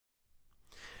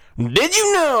Did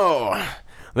you know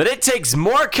that it takes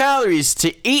more calories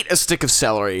to eat a stick of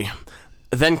celery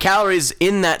than calories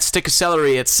in that stick of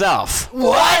celery itself?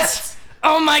 What?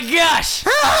 Oh my gosh!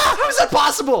 How is that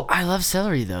possible? I love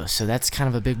celery though, so that's kind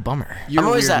of a big bummer. I'm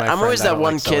always that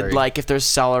one kid, like, if there's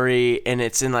celery and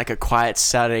it's in like a quiet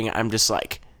setting, I'm just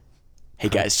like, hey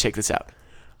guys, check this out.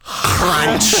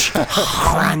 Crunch.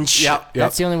 Crunch. Yep.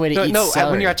 That's the only way to eat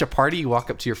celery. When you're at your party, you walk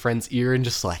up to your friend's ear and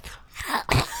just like...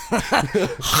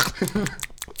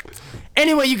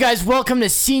 Anyway, you guys, welcome to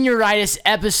Senioritis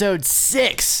episode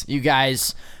 6. You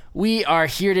guys, we are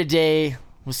here today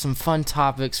with some fun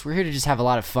topics. We're here to just have a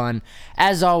lot of fun.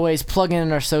 As always, plug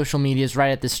in our social medias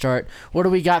right at the start. What do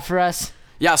we got for us?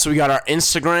 Yeah, so we got our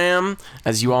Instagram,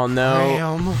 as you all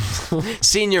know.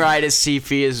 Senioritis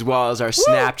CP, as well as our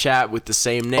Snapchat with the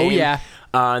same name. Oh, yeah.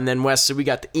 And then, Wesley, we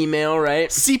got the email, right?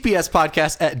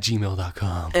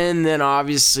 cpspodcast@gmail.com. And then,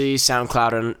 obviously,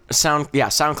 SoundCloud and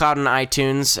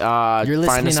iTunes. You're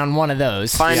listening on one of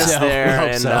those. Find us there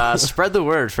and so. spread the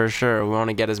word for sure. We want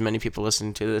to get as many people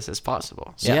listening to this as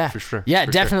possible. So. Yeah, for sure. Yeah,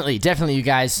 For definitely, you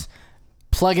guys.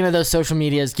 Plug into those social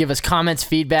medias. Give us comments,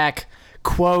 feedback,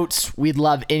 quotes. We'd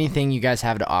love anything you guys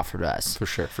have to offer to us. For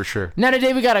sure. Now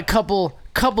today we got a couple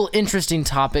interesting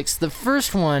topics. The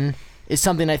first one is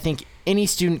something I think any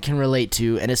student can relate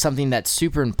to, and it's something that's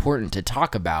super important to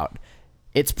talk about.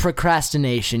 It's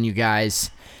procrastination, you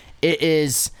guys. It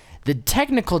is the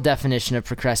technical definition of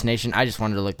procrastination. I just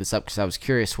wanted to look this up because I was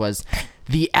curious. Was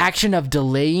the action of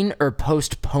delaying or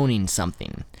postponing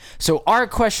something. So our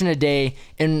question today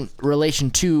in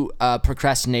relation to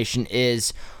procrastination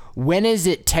is, when is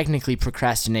it technically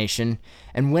procrastination,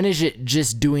 and when is it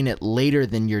just doing it later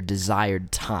than your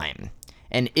desired time?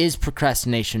 And is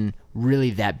procrastination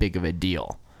really that big of a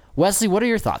deal? Wesley, what are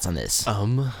your thoughts on this?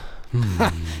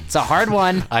 It's a hard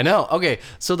one. I know. Okay,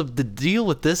 so the deal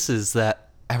with this is that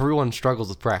everyone struggles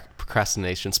with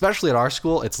procrastination, especially at our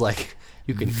school. It's like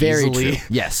you can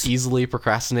easily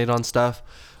procrastinate on stuff,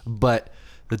 but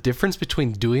the difference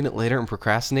between doing it later and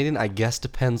procrastinating, I guess,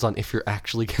 depends on if you're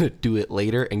actually going to do it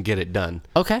later and get it done.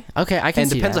 Okay, I can see that. And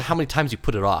it depends on how many times you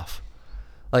put it off.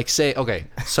 Like, say, okay,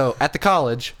 so at the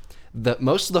college,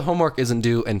 most of the homework isn't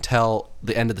due until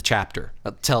the end of the chapter,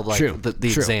 until like the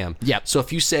exam. Yep. So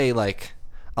if you say like,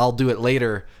 I'll do it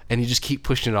later, and you just keep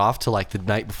pushing it off to like the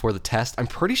night before the test, I'm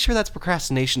pretty sure that's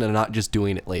procrastination and not just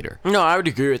doing it later. No, I would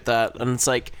agree with that. And it's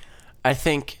like, I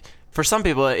think for some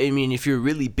people, I mean, if you're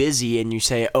really busy and you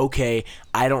say, okay,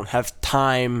 I don't have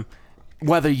time,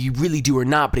 whether you really do or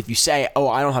not, but if you say, oh,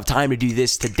 I don't have time to do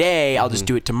this today, I'll just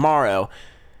do it tomorrow.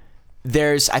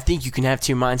 I think you can have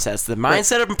two mindsets. The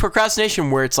mindset of procrastination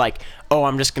where it's like, oh,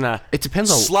 I'm just going to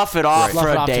slough it off for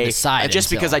a day just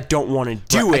because I don't want to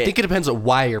do it. I think it depends on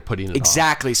why you're putting it off.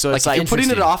 Exactly. So it's like if you're putting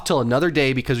it off till another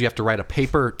day because you have to write a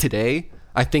paper today,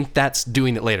 I think that's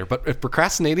doing it later. But if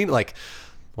procrastinating, like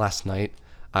last night,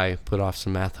 I put off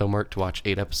some math homework to watch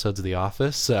 8 episodes of The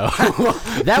Office, so...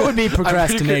 that would be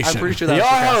procrastination. I'm pretty sure that's your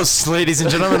host, ladies and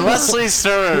gentlemen, Wesley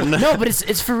Stern. No, but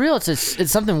it's for real. It's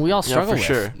something we all struggle with.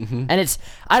 Sure. Mm-hmm. And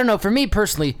I don't know, for me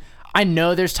personally, I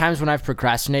know there's times when I've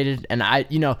procrastinated, and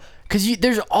because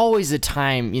there's always a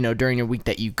time, during your week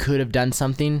that you could have done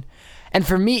something. And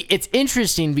for me, it's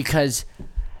interesting because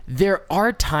there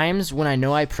are times when I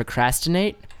know I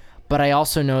procrastinate, but I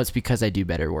also know it's because I do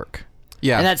better work.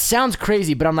 Yeah, and that sounds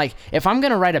crazy, but I'm like, if I'm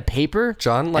gonna write a paper,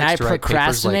 John likes and I to write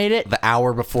procrastinate papers, like, the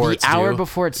hour before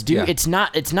it's due. Yeah. It's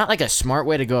not like a smart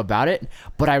way to go about it,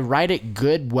 but I write it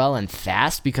good, well, and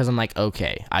fast because I'm like,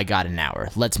 okay, I got an hour.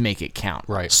 Let's make it count.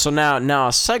 Right. So now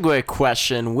a segue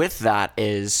question with that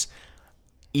is,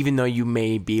 even though you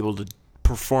may be able to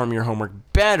perform your homework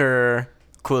better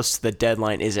close to the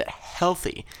deadline, is it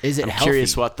healthy? I'm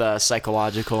curious what the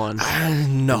psychological and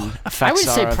effects I would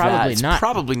say are probably of that. It's not.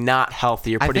 probably not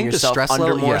healthy. You're putting yourself stress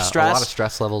under more stress. A lot of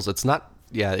stress levels. It's not.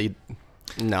 Yeah.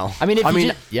 No. I mean,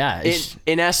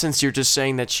 in essence, you're just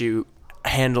saying that you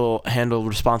handle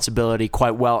responsibility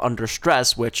quite well under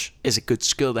stress, which is a good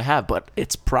skill to have, but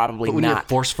it's probably when not you're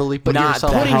forcefully putting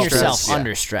yourself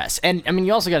under stress. And I mean,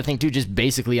 you also got to think too, just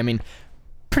basically, I mean,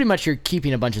 pretty much you're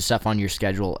keeping a bunch of stuff on your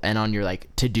schedule and on your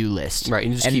like to-do list. Right,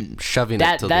 and you just keep shoving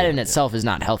that in itself is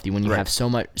not healthy when you have so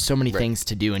many things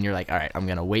to do and you're like, all right, I'm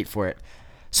going to wait for it.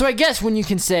 So I guess when you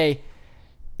can say,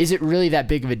 is it really that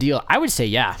big of a deal? I would say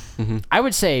yeah. Mm-hmm. I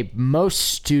would say most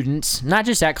students, not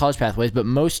just at College Pathways, but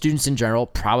most students in general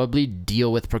probably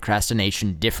deal with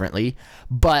procrastination differently,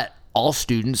 but all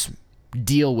students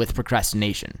deal with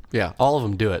procrastination. Yeah, all of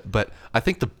them do it, but I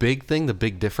think the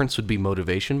big difference would be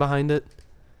motivation behind it.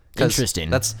 Interesting.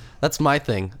 That's my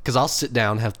thing, because I'll sit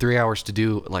down, have 3 hours to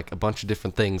do like a bunch of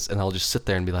different things, and I'll just sit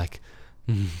there and be like,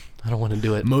 I don't want to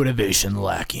do it. Motivation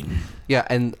lacking. Yeah,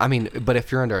 and I mean, but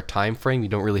if you're under a time frame, you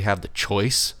don't really have the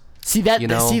choice. See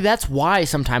that's why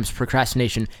sometimes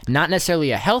procrastination, not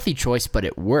necessarily a healthy choice, but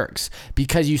it works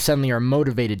because you suddenly are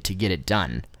motivated to get it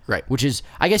done. Right. Which is,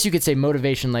 I guess you could say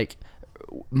motivation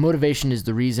is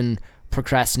the reason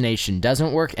procrastination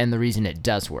doesn't work and the reason it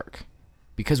does work.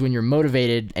 Because when you're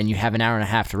motivated and you have an hour and a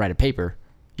half to write a paper,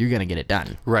 you're going to get it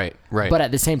done. Right. But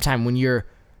at the same time, when you're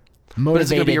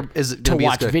motivated to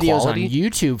watch videos on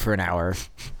YouTube for an hour,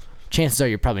 chances are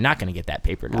you're probably not going to get that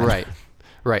paper done.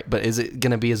 Right, but is it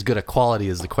going to be as good a quality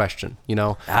is the question,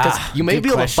 Because you may be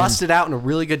able to bust it out in a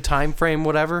really good time frame,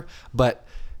 whatever, but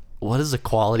what is the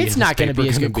quality it's of this not going to be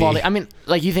as good quality. be? I mean,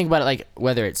 like you think about it, like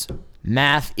whether it's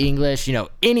math, English,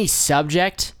 any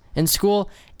subject in school,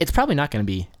 it's probably not going to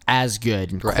be as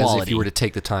good in quality. As if you were to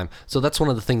take the time. So that's one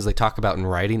of the things they talk about in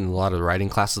writing, and a lot of the writing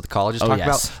classes at the colleges talk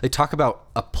about. They talk about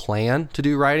a plan to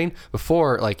do writing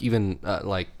before, like even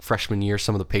like freshman year,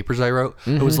 some of the papers I wrote,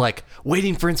 it was like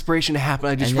waiting for inspiration to happen.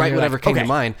 I just write whatever came to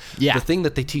mind. Yeah. The thing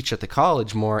that they teach at the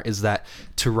college more is that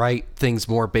to write things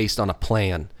more based on a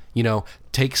plan.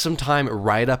 Take some time,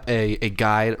 write up a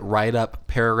guide, write up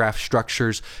paragraph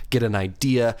structures, get an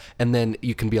idea, and then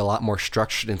you can be a lot more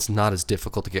structured and it's not as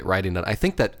difficult to get writing done. I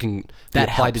think that can be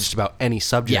applied to just about any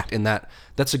subject, and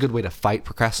that's a good way to fight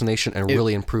procrastination and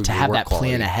really improve your work quality. To have that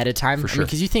plan ahead of time. For sure.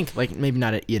 Because you think, like, maybe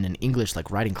not in an English,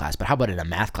 like, writing class, but how about in a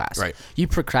math class? Right. You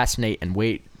procrastinate and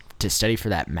wait to study for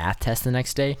that math test the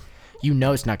next day.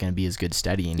 It's not going to be as good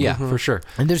studying. Yeah, for sure.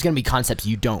 And there's going to be concepts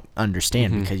you don't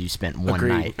understand because you spent one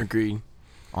night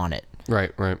on it.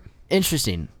 Right.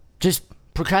 Interesting. Just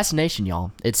procrastination,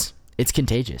 y'all. It's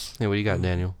contagious. Hey, what do you got,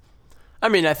 Daniel? I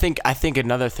mean, I think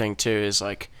another thing too is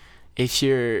like if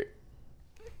you're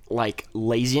like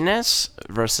laziness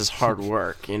versus hard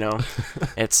work,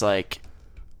 it's like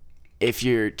if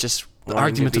you're just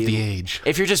argument of the age.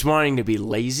 If you're just wanting to be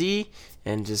lazy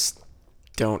and just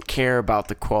don't care about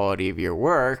the quality of your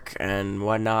work and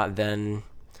whatnot, then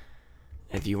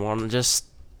if you want to just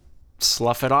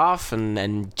slough it off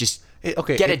and just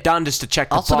get it done just to check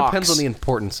the box. Also depends on the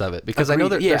importance of it, because I know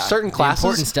there's certain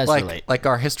classes like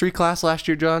our history class last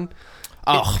year, John.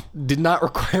 Did not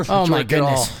require much work at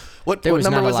all. What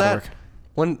number was that?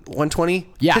 120?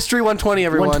 Yeah. History 120,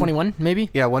 everyone. 121, maybe?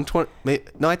 Yeah, 120.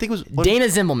 No, I think it was... Dana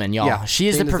Zimmelman, y'all. Yeah, she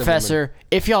is the professor.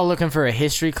 If y'all looking for a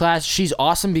history class, she's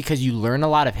awesome because you learn a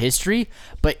lot of history,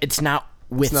 but it's not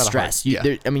with stress. You're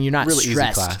not really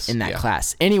stressed in that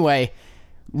class. Anyway,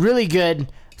 really good.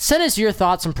 Send us your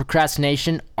thoughts on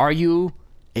procrastination. Are you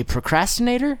a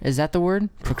procrastinator? Is that the word?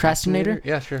 Procrastinator?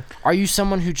 Yeah, sure. Are you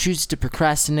someone who chooses to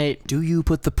procrastinate? Do you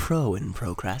put the pro in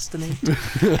procrastinate?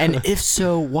 And if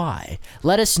so, why?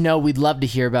 Let us know. We'd love to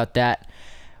hear about that.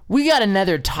 We got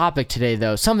another topic today,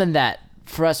 though. Something that,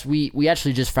 for us, we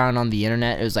actually just found on the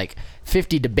internet. It was like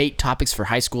 50 debate topics for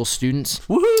high school students.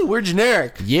 Woohoo! We're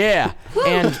generic. Yeah.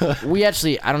 And we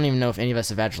actually, I don't even know if any of us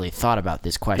have actually thought about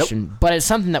this question, but it's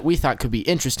something that we thought could be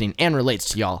interesting and relates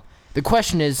to y'all. The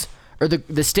question is, or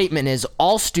the statement is,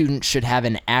 all students should have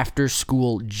an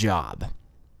after-school job.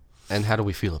 And how do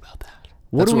we feel about that?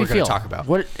 What do we feel? Going to talk about.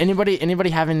 What anybody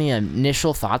have any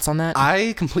initial thoughts on that?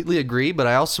 I completely agree, but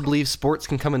I also believe sports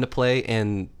can come into play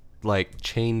and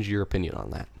change your opinion on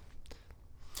that.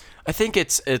 I think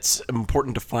it's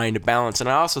important to find a balance, and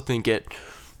I also think it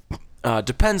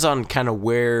depends on kind of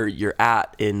where you're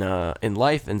at in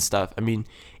life and stuff. I mean,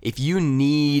 if you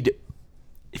need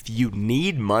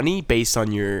money based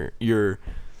on your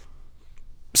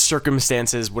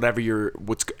circumstances, whatever's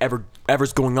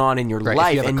going on in your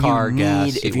life,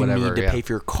 if you need to pay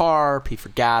for your car, pay for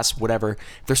gas, whatever.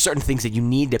 There's certain things that you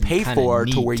need to pay for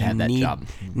to where you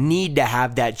need to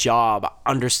have that job.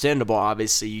 Understandable,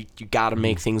 obviously, you got to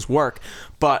make things work.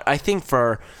 But I think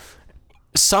for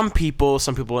some people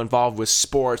involved with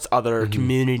sports, other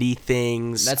community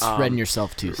things, that's spreading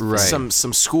yourself too. Right. Some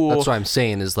school. That's what I'm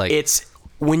saying is it's.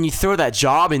 When you throw that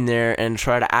job in there and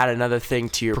try to add another thing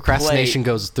to your procrastination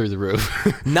plate, goes through the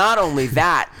roof. Not only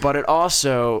that, but it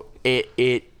also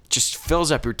it just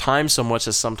fills up your time so much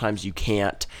that sometimes you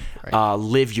can't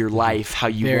live your life how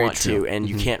you want to, and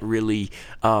you can't really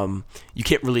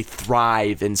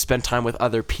thrive and spend time with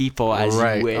other people as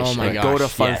you wish. Oh my gosh, go to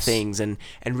fun things and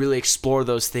really explore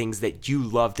those things that you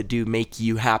love to do, make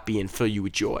you happy and fill you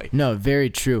with joy. No,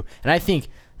 very true. And I think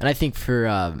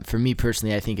for me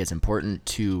personally, I think it's important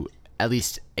to at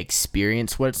least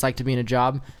experience what it's like to be in a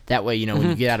job. That way, when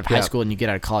you get out of high school and you get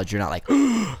out of college, you're not like,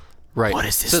 right. What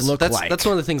does this look like? That's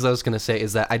one of the things I was going to say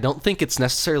is that I don't think it's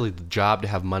necessarily the job to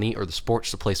have money or the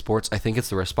sports to play sports. I think it's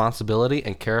the responsibility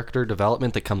and character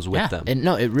development that comes with them. And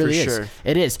no, it really is. Sure.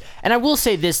 It is. And I will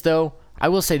say this, though. I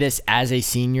will say this, as a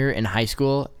senior in high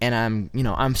school, and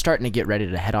I'm starting to get ready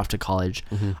to head off to college.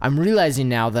 I'm realizing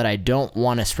now that I don't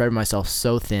want to spread myself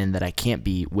so thin that I can't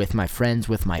be with my friends,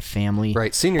 with my family.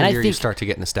 Right. Senior year, you start to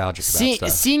get nostalgic about stuff.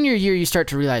 Senior year, you start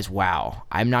to realize, wow,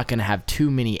 I'm not going to have too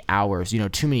many hours,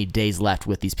 too many days left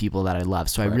with these people that I love.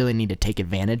 So I really need to take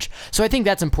advantage. So I think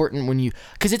that's important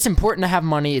because it's important to have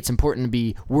money. It's important to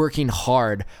be working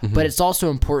hard, but it's also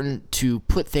important to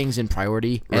put things in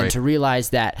priority and to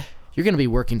realize that you're going to be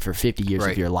working for 50 years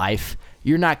of your life.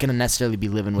 You're not going to necessarily be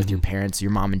living with your parents,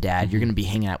 your mom and dad. You're going to be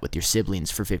hanging out with your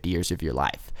siblings for 50 years of your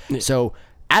life. So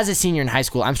as a senior in high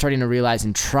school, I'm starting to realize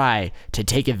and try to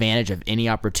take advantage of any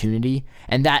opportunity.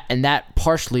 And that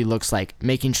partially looks like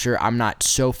making sure I'm not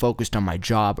so focused on my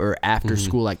job or after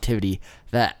school activity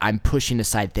that I'm pushing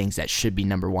aside things that should be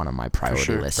number one on my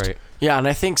priority list. Right. Yeah, and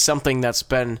I think something that's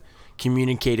been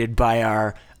communicated by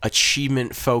our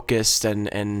achievement-focused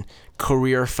and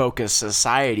career-focused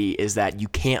society is that you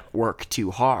can't work too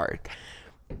hard.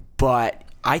 But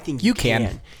I think you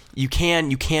can. You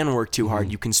can work too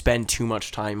hard. You can spend too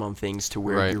much time on things to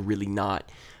where you're really not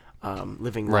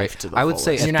living life to the I would fullest.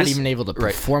 say You're not even able to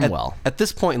perform well. At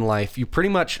this point in life, you pretty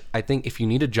much, I think, if you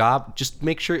need a job, just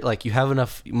make sure like you have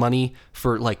enough money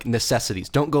for like necessities.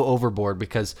 Don't go overboard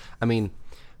because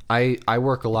I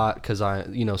work a lot because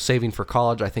saving for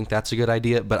college, I think that's a good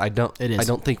idea, but I don't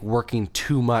think working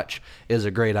too much is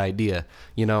a great idea.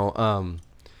 I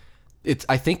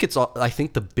think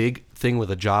the big thing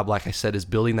with a job, like I said, is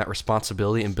building that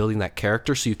responsibility and building that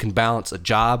character so you can balance a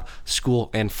job, school,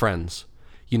 and friends.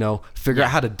 Figure out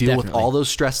how to deal with all those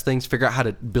stress things, figure out how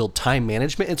to build time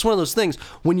management. It's one of those things,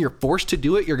 when you're forced to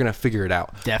do it, you're going to figure it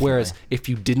out. Definitely.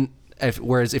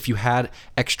 Whereas if you had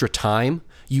extra time,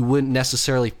 you wouldn't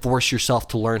necessarily force yourself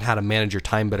to learn how to manage your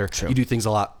time better. True. You do things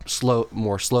a lot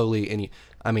more slowly,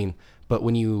 but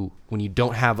when you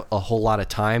don't have a whole lot of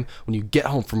time, when you get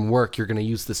home from work, you're going to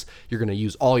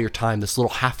use all your time, this little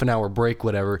half an hour break,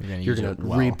 whatever. You're going to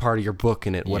read part of your book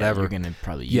in it, whatever. You're going to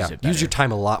probably use it better. Use your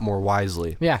time a lot more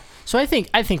wisely. Yeah. So I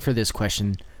think for this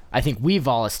question, I think we've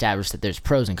all established that there's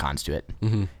pros and cons to it.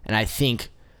 And I think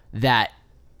that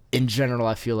in general,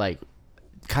 I feel like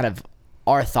kind of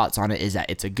our thoughts on it is that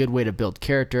it's a good way to build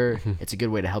character. It's a good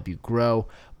way to help you grow,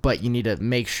 but you need to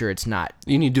make sure it's not.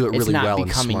 You need to do it really well and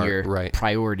becoming smart, your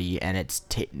priority, and it's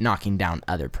knocking down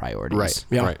other priorities. Right.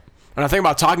 Yeah. Right. And I think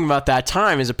about talking about that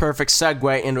time is a perfect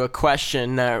segue into a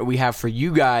question that we have for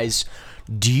you guys.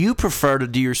 Do you prefer to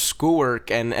do your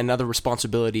schoolwork and other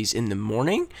responsibilities in the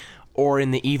morning or in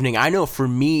the evening? I know for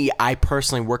me, I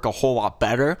personally work a whole lot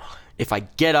better if I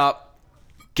get up,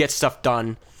 get stuff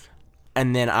done,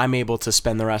 and then I'm able to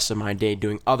spend the rest of my day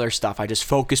doing other stuff. I just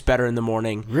focus better in the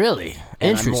morning. Really?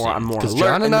 Interesting. I'm more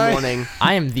alert in the morning.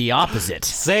 I am the opposite.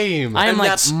 Same. I am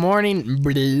like morning.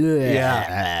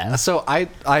 Yeah. So I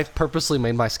purposely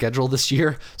made my schedule this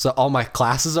year so all my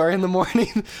classes are in the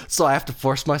morning. So I have to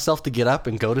force myself to get up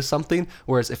and go to something.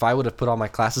 Whereas if I would have put all my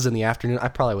classes in the afternoon, I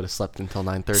probably would have slept until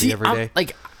 9:30 every day.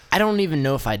 Like, I don't even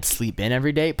know if I'd sleep in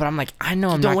every day, but I'm like, I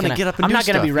know I'm not going to get up and I'm do not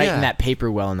going to be stuff. writing Yeah. that paper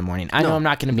well in the morning. I know I'm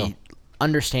not going to be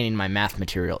understanding my math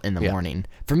material in the morning.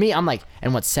 For me, I'm like,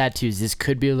 and what's sad too is this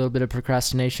could be a little bit of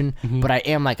procrastination, but I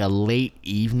am like a late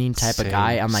evening type of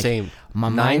guy. I'm like, my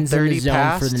mind's in the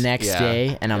zone for the next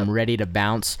day, and I'm ready to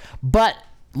bounce. But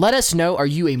let us know, are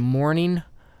you a morning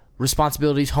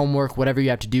responsibilities, homework, whatever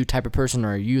you have to do type of person,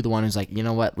 or are you the one who's like, you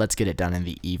know what, let's get it done in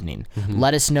the evening?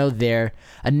 Let us know there.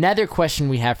 Another question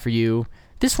we have for you,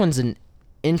 this one's an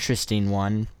interesting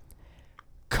one.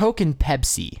 Coke and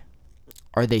Pepsi,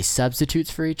 are they substitutes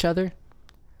for each other?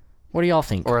 What do y'all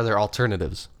think? Or are there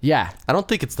alternatives? Yeah. I don't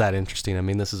think it's that interesting. I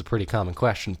mean, this is a pretty common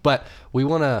question, but we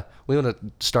want to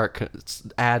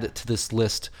add to this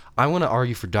list. I want to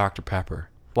argue for Dr. Pepper.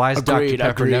 Why is Dr.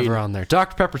 Pepper never on there?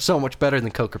 Dr. Pepper's so much better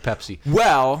than Coke or Pepsi.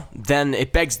 Well, then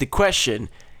it begs the question,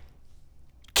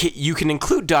 you can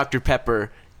include Dr.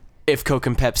 Pepper if Coke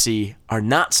and Pepsi are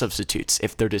not substitutes,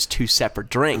 if they're just two separate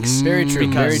drinks. Very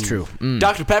true. Very true.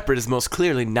 Dr. Pepper is most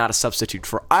clearly not a substitute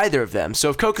for either of them. So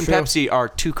if Coke and Pepsi are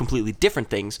two completely different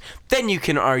things, then you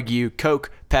can argue Coke,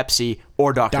 Pepsi,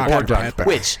 or Dr. Pepper,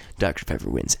 which Dr. Pepper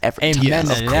wins every time, Amen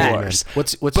of to that. course.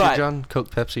 What's your John? Coke,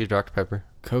 Pepsi, or Dr. Pepper?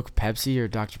 Coke, Pepsi, or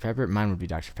Dr. Pepper? Mine would be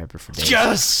Dr. Pepper for days.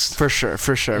 Yes! For sure.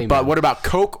 Amen. But what about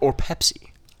Coke or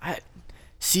Pepsi? I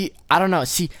don't know.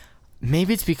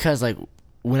 Maybe it's because, like,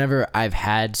 whenever I've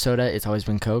had soda, it's always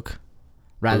been Coke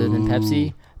rather than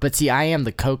Pepsi. But see, I am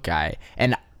the Coke guy.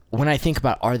 And when I think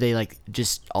about, are they like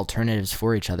just alternatives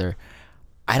for each other,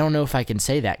 I don't know if I can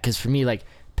say that. Because for me, like,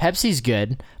 Pepsi's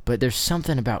good, but there's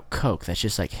something about Coke that's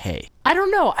just like, hey. I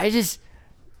don't know.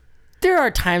 there are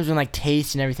times when like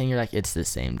taste and everything, you're like, it's the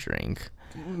same drink.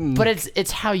 But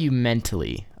it's how you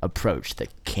mentally approach the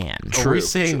can. Are we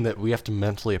saying that we have to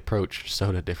mentally approach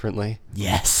soda differently?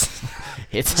 Yes.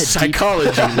 It's a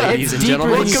psychology, ladies and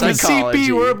gentlemen. Welcome to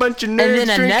CP. We're a bunch of nerds and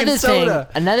then drinking soda.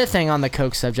 Another thing on the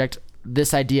Coke subject,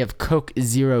 this idea of Coke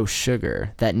Zero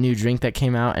Sugar, that new drink that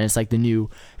came out, and it's like the new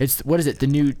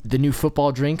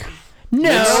football drink.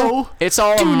 No, it's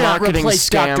all do a not marketing replace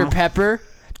scam. Dr. Pepper.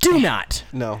 Do not.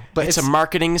 No, but It's a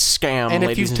marketing scam, and if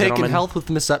ladies you've and taken gentlemen. health with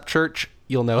Miss Upchurch,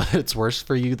 you'll know that it's worse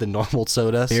for you than normal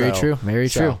soda. Very true. Very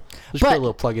true. Just put a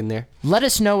little plug in there. Let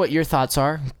us know what your thoughts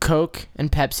are. Coke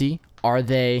and Pepsi, are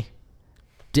they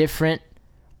different?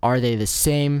 Are they the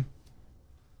same?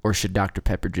 Or should Dr.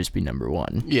 Pepper just be number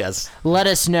one? Yes. Let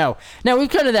us know. Now, we've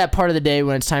come to that part of the day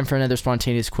when it's time for another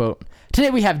spontaneous quote. Today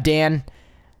we have Dan.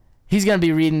 He's going to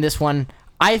be reading this one.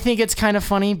 I think it's kind of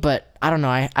funny, but I don't know.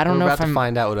 I don't know if I'm... We're about to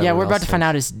find out what Yeah, we're everyone about else to find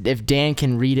thinks. out if Dan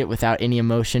can read it without any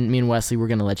emotion. Me and Wesley, we're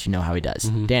going to let you know how he does.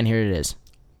 Dan, here it is.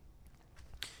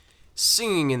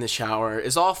 Singing in the shower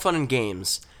is all fun and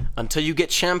games until you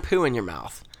get shampoo in your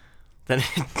mouth. Then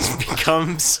it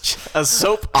becomes a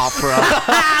soap opera.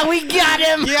 We got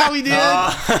him! Yeah, we did.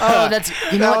 That's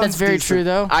what? That's very decent. true,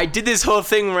 though. I did this whole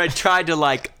thing where I tried to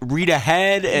like read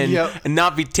ahead and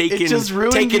not be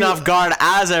taken off guard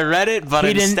as I read it, but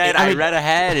instead I read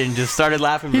ahead and just started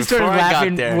laughing He started before I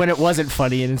laughing got there. when it wasn't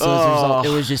funny, and so as a result, it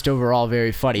was just overall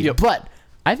very funny. But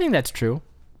I think that's true.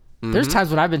 There's times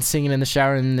when I've been singing in the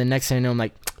shower, and the next thing I know, I'm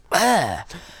like,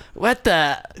 what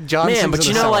the... John Man, but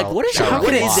you know, like, what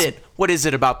is it? What is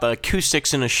it about the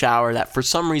acoustics in a shower that for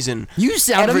some reason You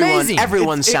sound amazing.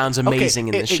 Everyone sounds amazing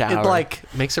in the shower. It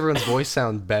like makes everyone's voice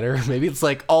sound better. Maybe it's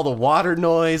like all the water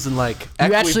noise and like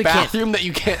actually echoey bathroom that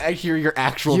you can't hear your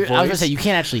actual voice. I was gonna say, you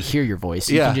can't actually hear your voice.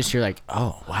 You Yeah. can just hear like,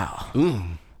 oh wow,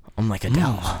 I'm like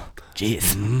Adele.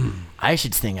 Jeez, I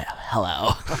should sing a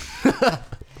hello.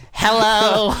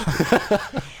 Hello.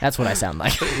 That's what I sound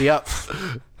like. Yep.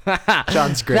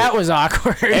 John's great. That was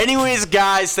awkward. Anyways,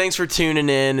 guys, thanks for tuning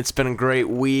in. It's been a great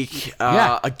week.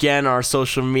 Again, our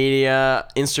social media,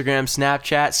 Instagram,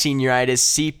 Snapchat,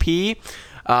 Senioritis CP.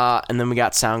 And then we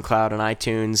got SoundCloud and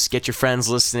iTunes. Get your friends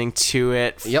listening to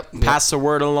it. Yep. Pass the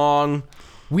word along.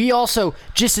 We also,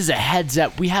 just as a heads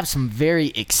up, we have some very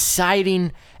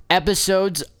exciting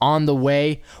episodes on the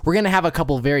way. We're going to have a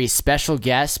couple very special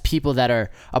guests, people that are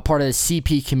a part of the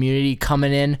CP community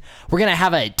coming in. We're going to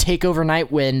have a takeover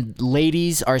night when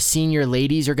our senior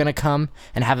ladies are going to come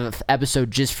and have an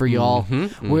episode just for y'all.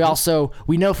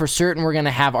 We know for certain we're going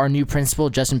to have our new principal,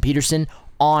 Justin Peterson,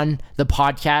 on the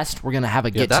podcast. We're going to have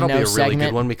a get to know segment. That'll be a really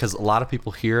good one because a lot of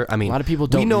people here, I mean, a lot of people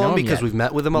don't we know him him because yet. we've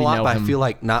met with him a We lot, know but him. I feel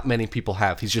like not many people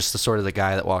have. He's just the sort of the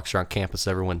guy that walks around campus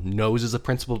everyone knows is a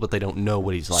principal, but they don't know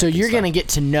what he's like. So you're going to get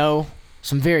to know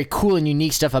some very cool and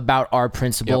unique stuff about our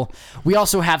principal. We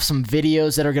also have some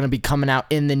videos that are going to be coming out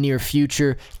in the near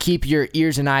future. Keep your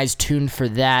ears and eyes tuned for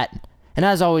that. And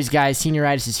as always, guys,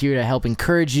 Senioritis is here to help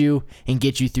encourage you and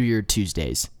get you through your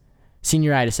Tuesdays.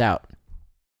 Senioritis out.